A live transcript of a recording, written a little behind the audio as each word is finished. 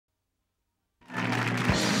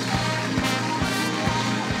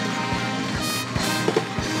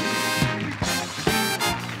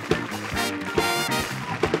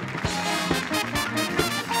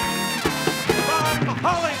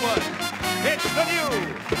the new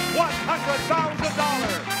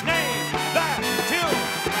 $100,000 Name That Tune.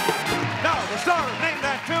 Now the star of Name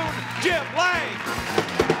That Tune, Jim Lang.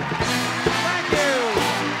 Thank you.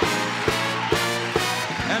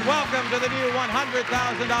 And welcome to the new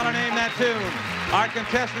 $100,000 Name That Tune. Our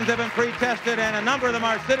contestants have been pre-tested, and a number of them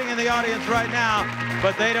are sitting in the audience right now,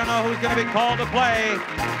 but they don't know who's going to be called to play.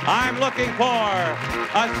 I'm looking for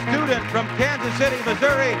a student from Kansas City,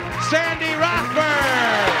 Missouri, Sandy Rosberg.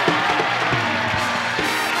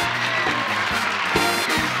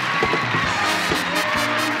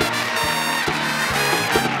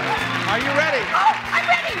 Are you ready? Oh, I'm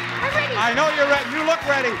ready. I'm ready. I know you're ready. You look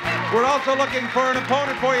ready. We're also looking for an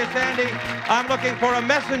opponent for you, Sandy. I'm looking for a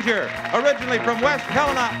messenger, originally from West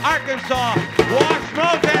Helena, Arkansas, Wash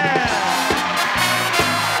Moulton.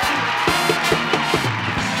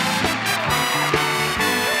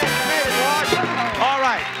 All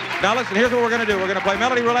right. Now listen, here's what we're going to do. We're going to play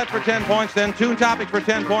Melody Roulette for 10 points, then Tune Topics for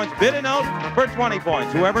 10 points, Bid a Note for 20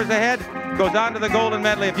 points. Whoever's ahead goes on to the Golden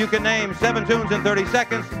Medley. If you can name 7 tunes in 30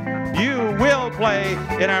 seconds, you will play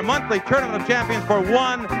in our monthly Tournament of Champions for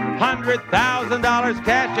 $100,000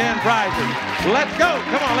 cash and prizes. Let's go.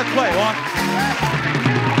 Come on, let's play.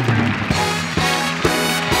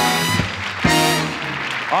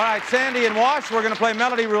 All right, Sandy and Wash, we're going to play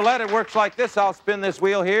Melody Roulette. It works like this. I'll spin this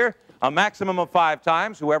wheel here a maximum of 5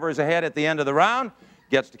 times. Whoever is ahead at the end of the round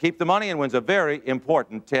gets to keep the money and wins a very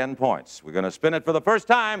important 10 points. We're going to spin it for the first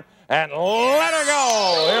time and let her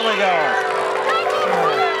go. Here we go.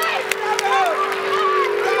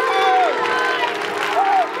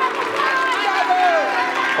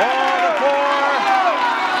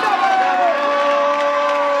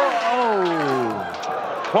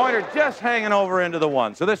 Pointer just hanging over into the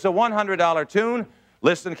 1. So this is a $100 tune.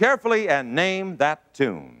 Listen carefully and name that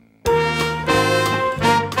tune. Sandy.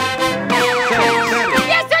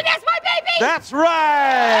 Yes, sir, that's my baby. That's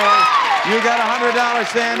right. You got $100,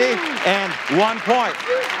 Sandy, and 1 point.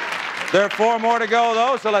 There are 4 more to go,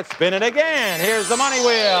 though, so let's spin it again. Here's the money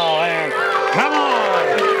wheel, and come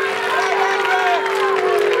on.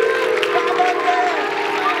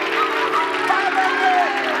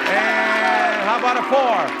 How about a 4?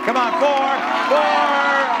 Come on, 4.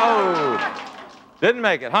 Oh, didn't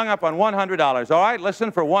make it. Hung up on $100. All right,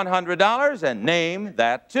 listen for $100 and name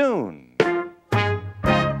that tune.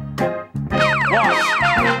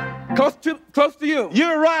 What? Close to you.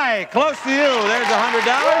 You're right. Close to you. There's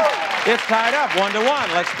 $100. It's tied up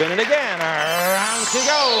 1-1. Let's spin it again. Around she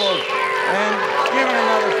goes. And give her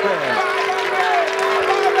another spin.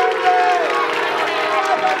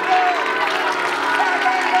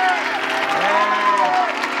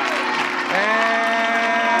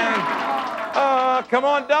 Come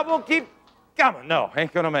on, double, keep coming. No,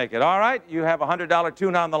 ain't gonna make it. All right, you have a $100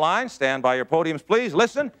 tune on the line. Stand by your podiums, please.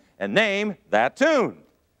 Listen and name that tune.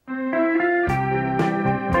 Sandy.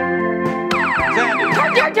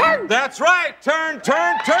 Turn. That's right. Turn. There's $100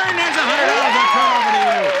 and turn over to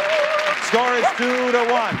you. Score is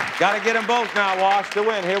 2-1. Got to get them both now, Wash, to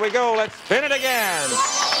win. Here we go. Let's spin it again.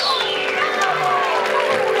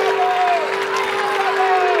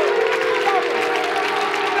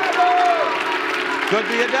 Could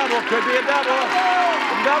be a double, could be a double.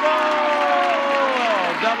 Double!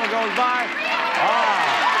 Double goes by.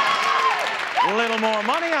 A little more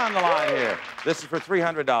money on the line here. This is for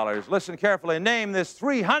 $300. Listen carefully and name this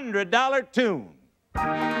 $300 tune. I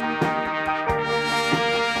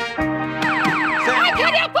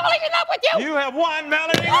can't help falling in love with you. You have won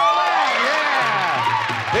Melody Roulette.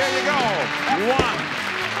 Yeah. Here you go. 1,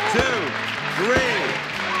 2, 3.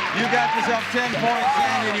 You got yourself 10 points,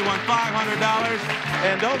 Sandy, and you won $500.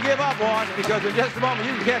 And don't give up, Wash, because in just a moment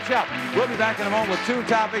you can catch up. We'll be back in a moment with Tune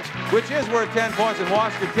Topics, which is worth 10 points, and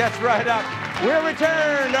Wash can catch right up. We'll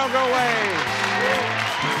return. Don't go away.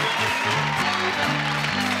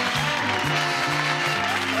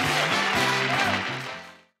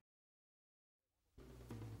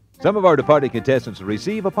 Some of our departing contestants will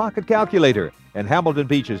receive a pocket calculator and Hamilton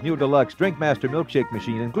Beach's new deluxe Drinkmaster milkshake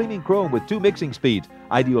machine in gleaming chrome with 2 mixing speeds,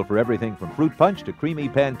 ideal for everything from fruit punch to creamy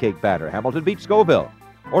pancake batter. Hamilton Beach Scoville.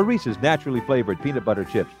 Or Reese's naturally flavored peanut butter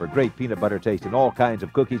chips for great peanut butter taste in all kinds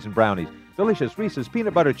of cookies and brownies. Delicious Reese's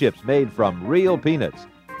peanut butter chips made from real peanuts.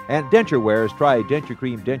 And denture wares, try Denture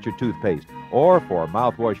Cream Denture Toothpaste. Or for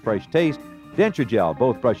mouthwash fresh taste, Denture Gel.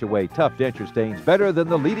 Both brush away tough denture stains better than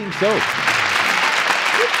the leading soap.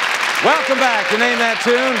 Welcome back to Name That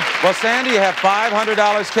Tune. Well, Sandy, you have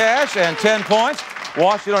 $500 cash and 10 points.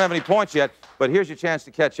 Wash, you don't have any points yet, but here's your chance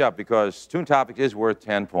to catch up because Tune Topic is worth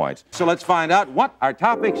 10 points. So let's find out what our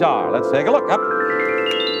topics are. Let's take a look. Up.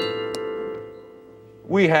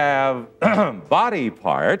 We have body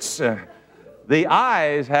parts. The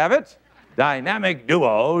ayes have it. Dynamic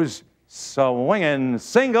duos, swinging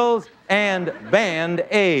singles, and Band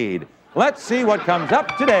Aid. Let's see what comes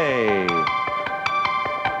up today.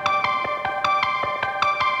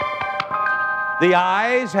 The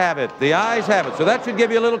ayes have it. The ayes have it. So that should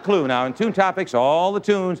give you a little clue. Now, in Tune Topics, all the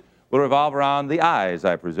tunes will revolve around the ayes,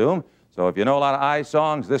 I presume. So if you know a lot of ayes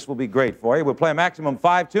songs, this will be great for you. We'll play a maximum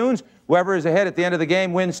 5 tunes. Whoever is ahead at the end of the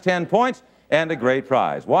game wins 10 points and a great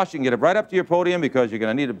prize. Wash, you can get it right up to your podium because you're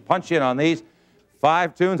going to need to punch in on these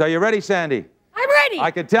 5 tunes. Are you ready, Sandy? I'm ready.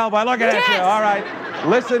 I can tell by looking at you. Yes. All right.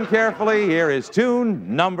 Listen carefully. Here is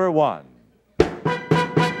tune number 1. Don't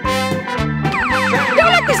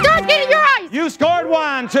let the stars get in your eyes. You scored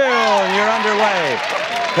 1 tune. You're underway.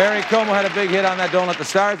 Perry Como had a big hit on that. Don't let the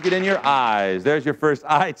stars get in your eyes. There's your first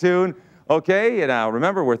eye tune. Okay, now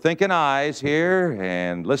remember, we're thinking eyes here.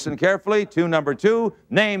 And listen carefully. Tune number 2.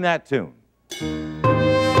 Name that tune. Sandy.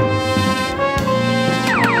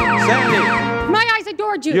 My eyes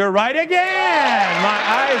adored you. You're right again. My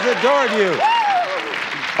eyes adored you.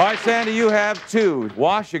 All right, Sandy, you have 2.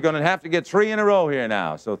 Wash, you're going to have to get 3 in a row here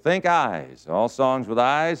now. So think eyes. All songs with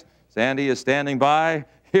eyes. Sandy is standing by.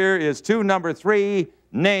 Here is tune number 3.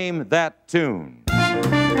 Name that tune.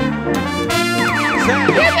 Sandy.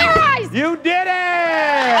 Give me your eyes. You did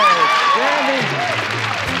it! Sandy,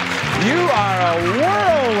 you are a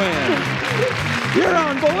whirlwind. You're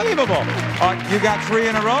unbelievable. You got 3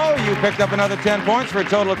 in a row. You picked up another 10 points for a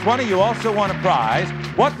total of 20. You also won a prize.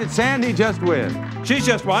 What did Sandy just win? She's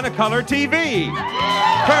just won a color TV.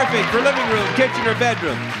 Perfect for living room, kitchen, or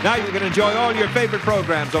bedroom. Now you can enjoy all your favorite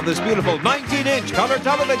programs on this beautiful 19-inch color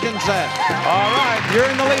television set. All right, you're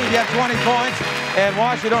in the lead. You have 20 points. And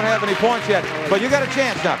Wash, you don't have any points yet. But you got a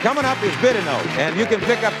chance now. Coming up is Bid a Note. And you can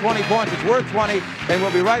pick up 20 points. It's worth 20. And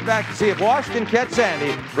we'll be right back to see if Wash can catch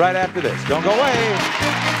Sandy right after this. Don't go away.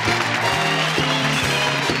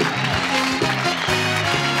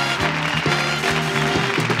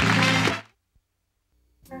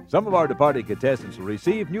 Some of our departing contestants will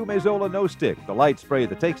receive new Mazola No Stick, the light spray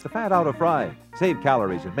that takes the fat out of frying. Save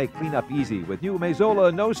calories and make cleanup easy with new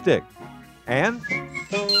Mazola No Stick. And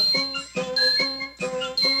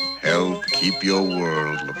Help keep your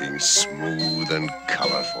world looking smooth and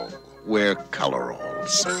colorful. Wear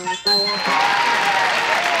coveralls.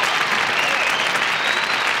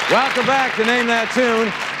 Welcome back to Name That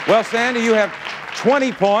Tune. Well, Sandy, you have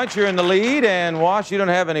 20 points. You're in the lead. And Wash, you don't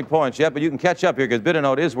have any points yet, but you can catch up here because Bid a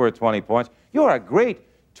Note is worth 20 points. You are a great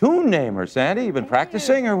tune namer, Sandy. You've been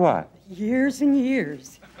practicing or what? Years and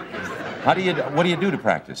years. What do you do to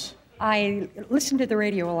practice? I listen to the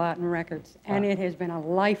radio a lot and records, and it has been a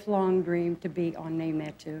lifelong dream to be on Name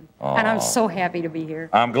That Tune. Oh. And I'm so happy to be here.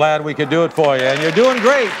 I'm glad we could do it for you, and you're doing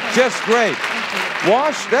great, just great.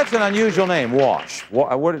 Wash, that's an unusual name, Wash.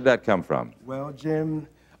 Where did that come from? Well, Jim,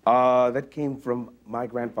 that came from my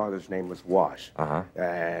grandfather's name was Wash.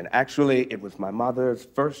 And actually, it was my mother's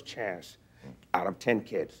first chance out of 10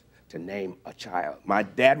 kids to name a child. My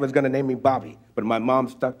dad was going to name me Bobby, but my mom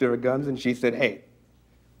stuck to her guns, and she said, hey,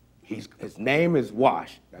 his name is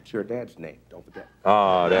Wash. That's your dad's name. Don't forget.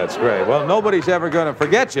 Oh, that's great. Well, nobody's ever going to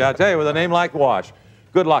forget you, I tell you, with a name like Wash.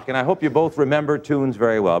 Good luck, and I hope you both remember tunes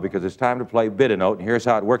very well because it's time to play Bid a Note, and here's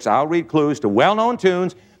how it works. I'll read clues to well-known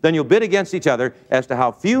tunes, then you'll bid against each other as to how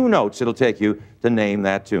few notes it'll take you to name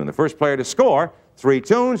that tune. The first player to score 3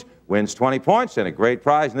 tunes wins 20 points and a great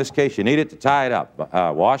prize. In this case, you need it to tie it up.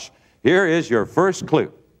 Wash, here is your first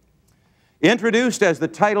clue. Introduced as the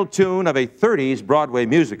title tune of a 30s Broadway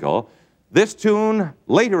musical, this tune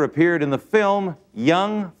later appeared in the film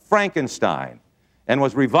Young Frankenstein and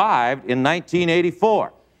was revived in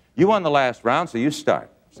 1984. You won the last round, so you start.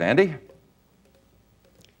 Sandy?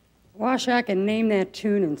 Wash, I can name that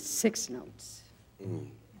tune in 6 notes.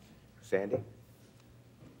 Sandy?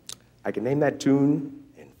 I can name that tune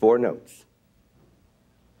in 4 notes.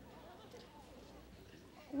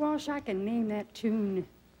 Wash, I can name that tune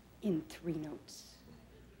in 3 notes.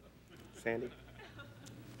 Sandy?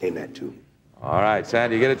 Name that tune. All right,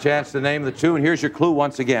 Sandy, you get a chance to name the tune. Here's your clue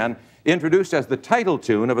once again. Introduced as the title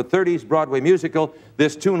tune of a 30s Broadway musical,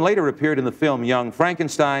 this tune later appeared in the film Young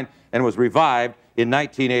Frankenstein and was revived in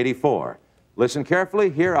 1984. Listen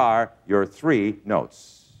carefully. Here are your 3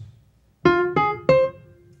 notes.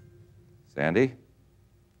 Sandy?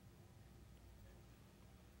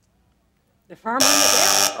 The Farmer and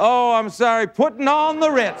the Devil. Oh, I'm sorry. Putting on the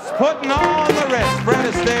Ritz. Putting on the Ritz.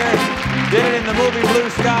 Fred Astaire did it in the movie Blue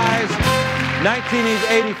Skies.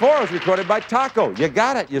 1984 was recorded by Taco. You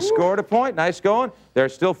got it. You scored a point. Nice going.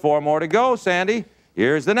 There's still 4 more to go, Sandy.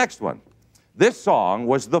 Here's the next one. This song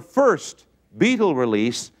was the first Beatle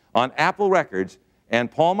release on Apple Records and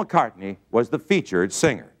Paul McCartney was the featured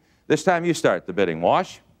singer. This time you start the bidding.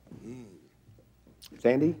 Wash?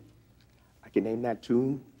 Sandy, I can name that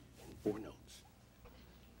tune in 4 notes.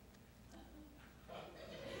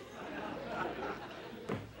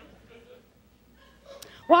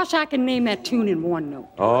 Wash, I can name that tune in 1 note.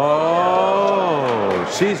 Oh,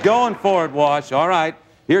 she's going for it, Wash. All right.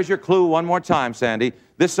 Here's your clue one more time, Sandy.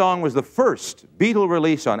 This song was the first Beatle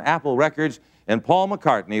release on Apple Records, and Paul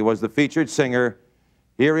McCartney was the featured singer.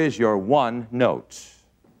 Here is your 1 note.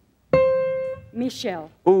 Michelle.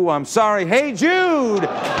 Ooh, I'm sorry. Hey Jude!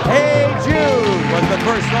 Hey Jude was the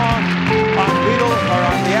first song on Beatles or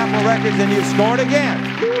on the Apple Records, and you scored again.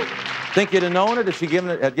 Think you'd have known it if she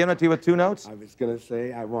had given it to you with 2 notes? I was going to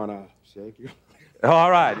say, I want to shake you.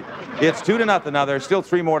 All right. It's 2-0 now. There's still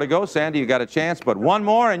 3 more to go. Sandy, you got a chance, but 1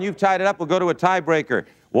 more, and you've tied it up. We'll go to a tiebreaker.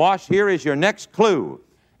 Wash, here is your next clue.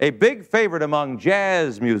 A big favorite among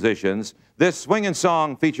jazz musicians, this swinging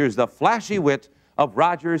song features the flashy wit of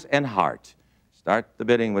Rodgers and Hart. Start the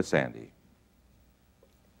bidding with Sandy.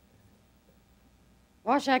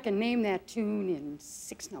 Wash, I can name that tune in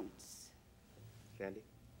 6 notes. Sandy,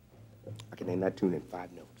 I can name that tune in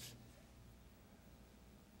 5 notes.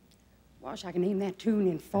 Wash, I can name that tune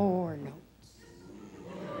in 4 notes.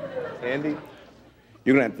 Sandy,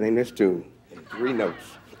 you're going to have to name this tune in 3 notes.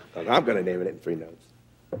 Because I'm going to name it in 3 notes.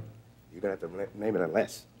 You're going to have to name it in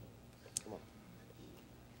less. Come on.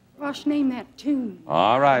 Wash, name that tune.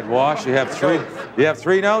 All right, Wash, you have 3. You have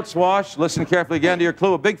 3 notes, Wash. Listen carefully again to your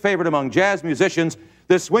clue. A big favorite among jazz musicians,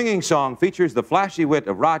 this swinging song features the flashy wit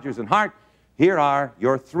of Rodgers and Hart. Here are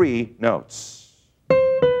your 3 notes.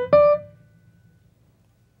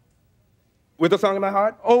 With a song in my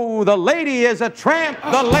heart? Oh, the lady is a tramp.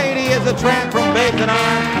 The lady is a tramp from Bass and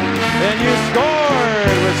Arm. And you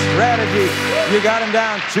scored with strategy. You got him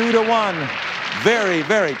down 2-1. Very,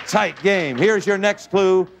 very tight game. Here's your next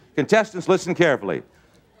clue. Contestants, listen carefully.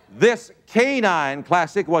 This K9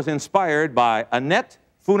 classic was inspired by Annette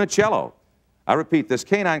Funicello. I repeat, this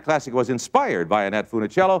K9 classic was inspired by Annette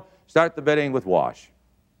Funicello. Start the bidding with Wash.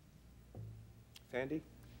 Sandy,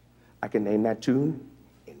 I can name that tune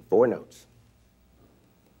in 4 notes.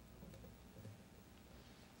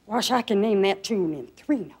 Wash, I can name that tune in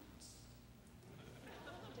 3 notes.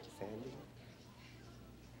 Sandy,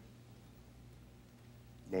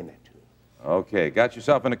 name that tune. Okay, got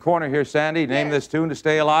yourself in a corner here, Sandy. Name this tune to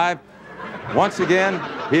stay alive. Once again,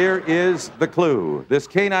 here is the clue. This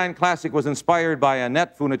K9 classic was inspired by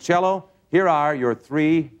Annette Funicello. Here are your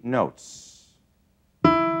 3 notes.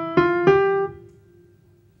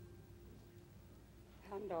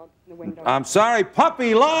 I'm sorry,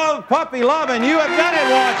 Puppy Love, and you have done it,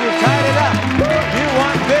 Wash. You've tied it up. You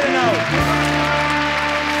won bid a note.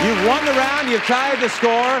 You've won the round, you've tied the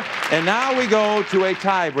score, and now we go to a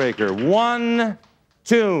tiebreaker. 1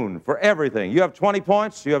 tune for everything. You have 20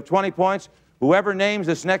 points, you have 20 points. Whoever names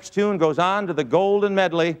this next tune goes on to the golden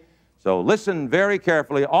medley. So listen very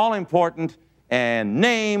carefully, all important, and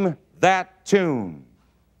name that tune.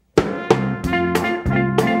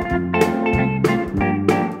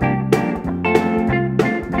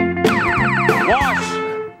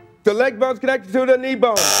 The leg bone's connected to the knee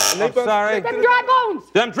bone. The I'm sorry. Them dry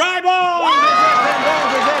bones. Them dry bones! Them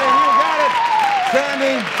bones is it, and you got it,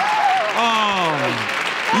 Sandy. Oh,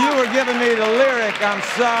 you were giving me the lyric. I'm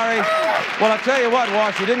sorry. Well, I'll tell you what,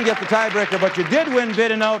 Wash, you didn't get the tiebreaker, but you did win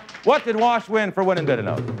bid a note. What did Wash win for winning bid a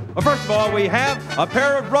note? Well, first of all, we have a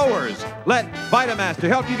pair of rowers. Let Vitamaster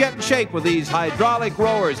help you get in shape with these hydraulic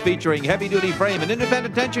rowers featuring heavy-duty frame and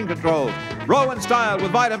independent tension controls. Row in style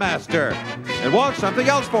with Vitamaster. And Wash, something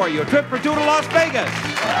else for you. A trip for 2 to Las Vegas.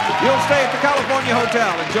 You'll stay at the California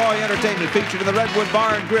Hotel. Enjoy entertainment featured in the Redwood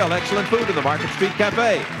Bar and Grill. Excellent food in the Market Street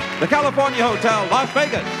Cafe. The California Hotel, Las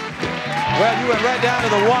Vegas. Well, you went right down to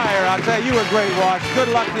the wire. I'll tell you, you were great, Wash. Good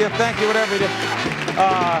luck to you. Thank you, whatever you did.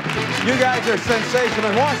 You guys are sensational.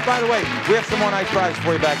 And Wash, by the way, we have some more nice prizes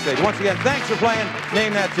for you backstage. Once again, thanks for playing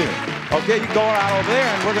Name That Tune. Okay, you go out over there,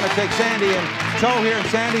 and we're going to take Sandy and Toe here. And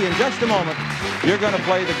Sandy, in just a moment, you're going to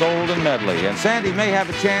play the Golden Medley. And Sandy may have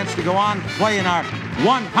a chance to go on to play in our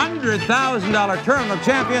 $100,000 Tournament of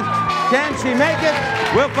Champions. Can she make it?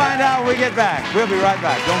 We'll find out when we get back. We'll be right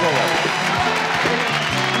back. Don't go away.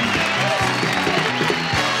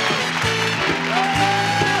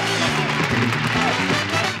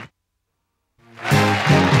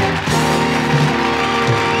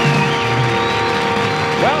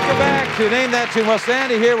 To name that tune. Well,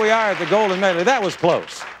 Sandy, here we are at the Golden Medley. That was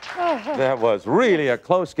close. That was really a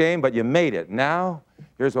close game, but you made it. Now,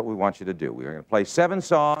 here's what we want you to do. We're going to play 7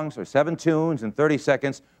 songs or 7 tunes in 30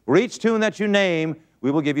 seconds. For each tune that you name,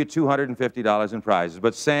 we will give you $250 in prizes.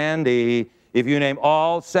 But Sandy, If you name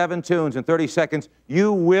all 7 tunes in 30 seconds,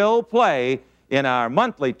 you will play in our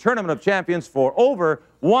monthly Tournament of Champions for over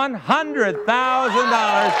 $100,000 in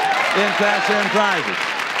cash and prizes.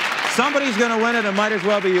 Somebody's going to win it. It might as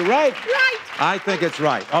well be you, right? Right. I think it's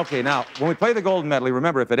right. Okay, now, when we play the Golden Medley,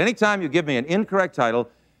 remember, if at any time you give me an incorrect title,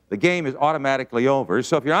 the game is automatically over.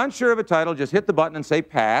 So if you're unsure of a title, just hit the button and say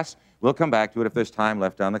pass. We'll come back to it if there's time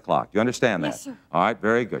left on the clock. Do you understand that? Yes, sir. All right,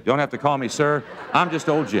 very good. Don't have to call me sir. I'm just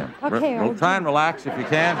old Jim. Okay, old try and relax if you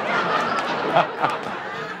can.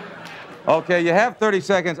 Okay, you have 30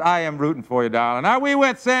 seconds. I am rooting for you, darling. Are we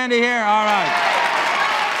with Sandy here? All right.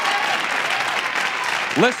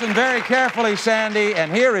 Listen very carefully, Sandy,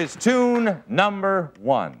 and here is tune number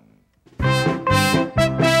 1.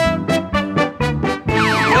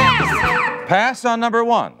 Pass on number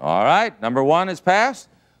 1. All right, number 1 is passed.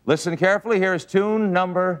 Listen carefully. Here is tune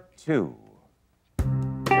number 2.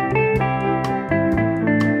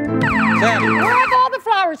 Sandy. Where have all the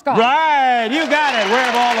flowers gone? Right, you got it. Where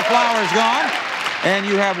have all the flowers gone? And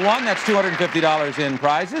you have won. That's $250 in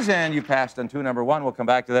prizes, and you passed on tune number 1. We'll come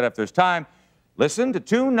back to that if there's time. Listen to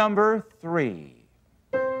tune number 3.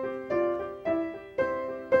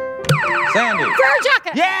 Sandy. Frere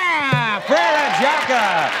Jacka. Yeah, Frere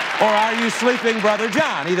Jacka. Or Are You Sleeping, Brother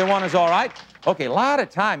John? Either one is all right. Okay, a lot of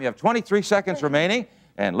time. You have 23 seconds remaining.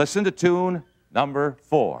 And listen to tune number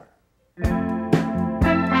 4. Sandy.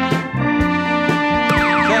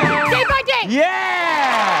 Day by day.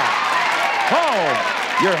 Yeah! Oh,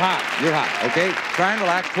 you're hot. You're hot. Okay, try and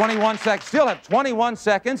relax. 21 seconds. Still have 21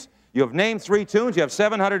 seconds. You have named 3 tunes. You have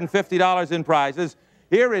 $750 in prizes.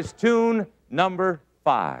 Here is tune number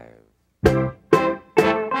 5.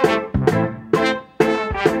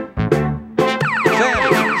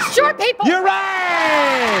 Sandy. Short people. You're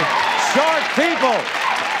right! Short people.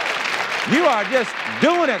 You are just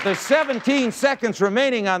doing it. There's 17 seconds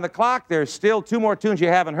remaining on the clock. There's still 2 more tunes you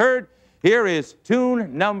haven't heard. Here is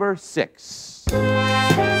tune number 6. You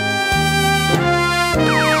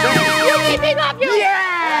made me love you.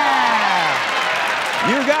 Yeah!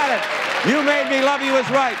 You got it. You made me love you is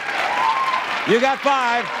right. You got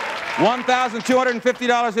 5.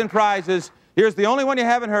 $1,250 in prizes. Here's the only one you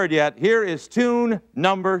haven't heard yet. Here is tune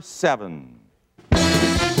number 7.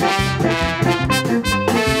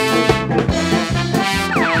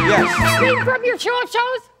 Yes. Theme from your show of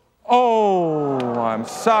shows? Oh, I'm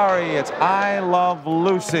sorry. It's I Love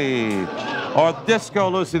Lucy. Or Disco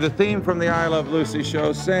Lucy, the theme from the I Love Lucy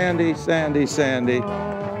show. Sandy, Sandy, Sandy.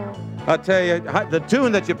 I'll tell you, the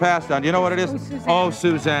tune that you passed on, do you know what it is? Oh,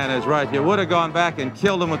 Susanna is right. You would have gone back and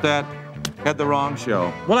killed him with that. Had the wrong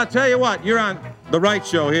show. Well, I'll tell you what, you're on the right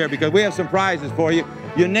show here because we have some prizes for you.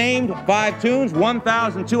 You named 5 tunes,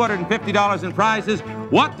 $1,250 in prizes.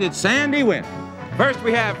 What did Sandy win? First,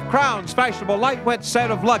 we have Crown's fashionable lightweight set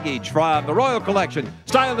of luggage from the Royal Collection.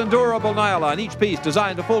 Styled and durable nylon, each piece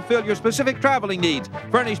designed to fulfill your specific traveling needs.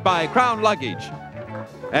 Furnished by Crown Luggage.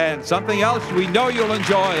 And something else we know you'll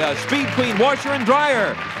enjoy, a Speed Queen washer and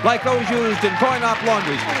dryer, like those used in coin-op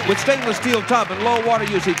laundries, with stainless steel tub and low water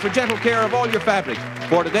usage for gentle care of all your fabrics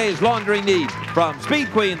for today's laundry needs. From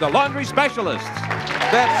Speed Queen, the laundry specialists.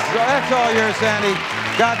 That's all yours, Sandy.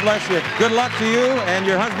 God bless you. Good luck to you and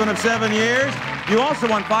your husband of 7 years. You also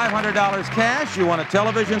won $500 cash. You won a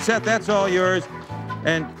television set. That's all yours.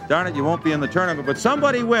 And darn it, you won't be in the tournament, but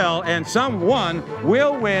somebody will, and someone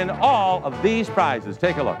will win all of these prizes.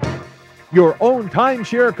 Take a look. Your own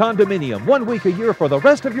timeshare condominium, 1 week a year for the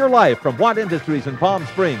rest of your life from Watt Industries in Palm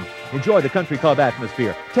Springs. Enjoy the country club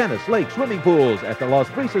atmosphere, tennis, lake, swimming pools at the Las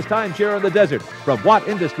Brisas Timeshare in the Desert from Watt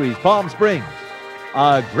Industries, Palm Springs.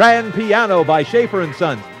 A grand piano by Schaefer &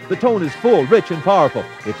 Sons. The tone is full, rich, and powerful.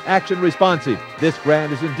 It's action responsive. This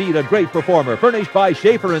grand is indeed a great performer, furnished by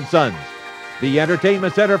Schaefer & Sons. The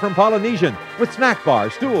Entertainment Center from Polynesian, with snack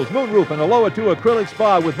bar, stools, moonroof, and Aloha 2 acrylic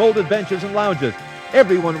spa with molded benches and lounges.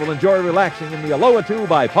 Everyone will enjoy relaxing in the Aloha 2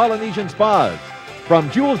 by Polynesian Spas.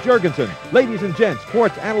 From Jules Jurgensen, ladies and gents,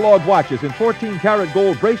 quartz analog watches in 14-karat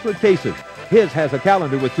gold bracelet cases. His has a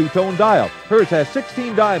calendar with 2-tone dial. Hers has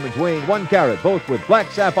 16 diamonds weighing 1 carat, both with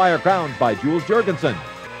black sapphire crowns by Jules Jurgensen.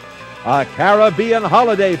 A Caribbean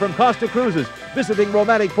holiday from Costa Cruises, visiting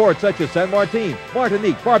romantic ports such as San Martin,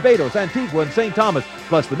 Martinique, Barbados, Antigua, and St. Thomas,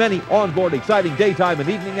 plus the many onboard exciting daytime and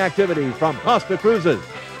evening activities from Costa Cruises.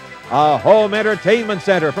 A home entertainment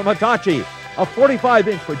center from Hitachi, a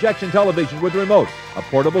 45-inch projection television with remote, a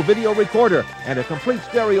portable video recorder, and a complete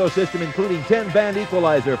stereo system including 10-band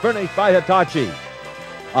equalizer furnished by Hitachi.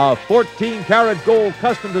 A 14-karat gold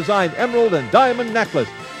custom-designed emerald and diamond necklace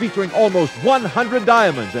featuring almost 100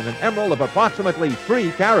 diamonds and an emerald of approximately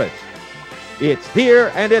 3 carats. It's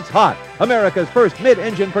here and it's hot. America's first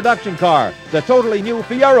mid-engine production car, the totally new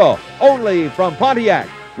Fiero, only from Pontiac.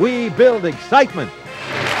 We build excitement.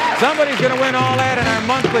 Somebody's going to win all that in our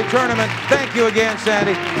monthly tournament. Thank you again,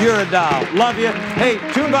 Sandy. You're a doll. Love you. Hey,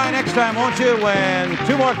 tune by next time, won't you, when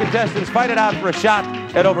two more contestants fight it out for a shot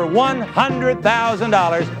at over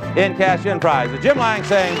 $100,000 in cash-in prize. Jim Lang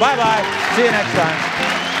saying bye-bye. See you next time.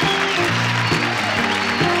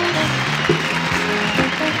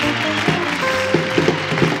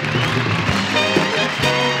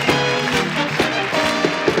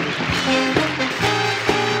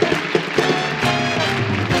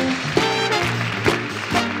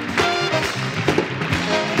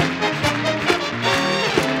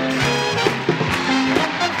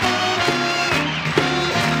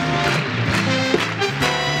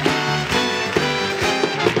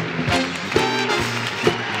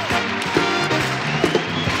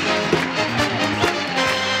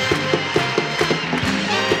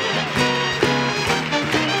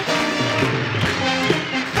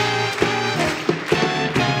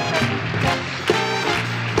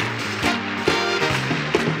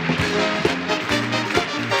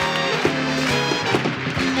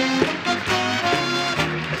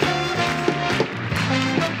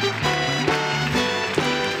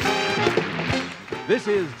 This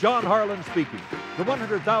is John Harlan speaking. The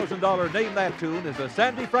 $100,000 Name That Tune is a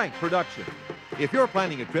Sandy Frank production. If you're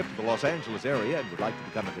planning a trip to the Los Angeles area and would like to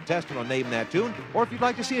become a contestant on Name That Tune, or if you'd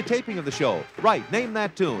like to see a taping of the show, write Name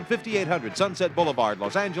That Tune, 5800 Sunset Boulevard,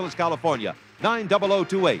 Los Angeles, California,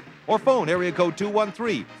 90028, or phone area code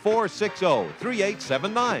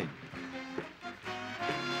 213-460-3879.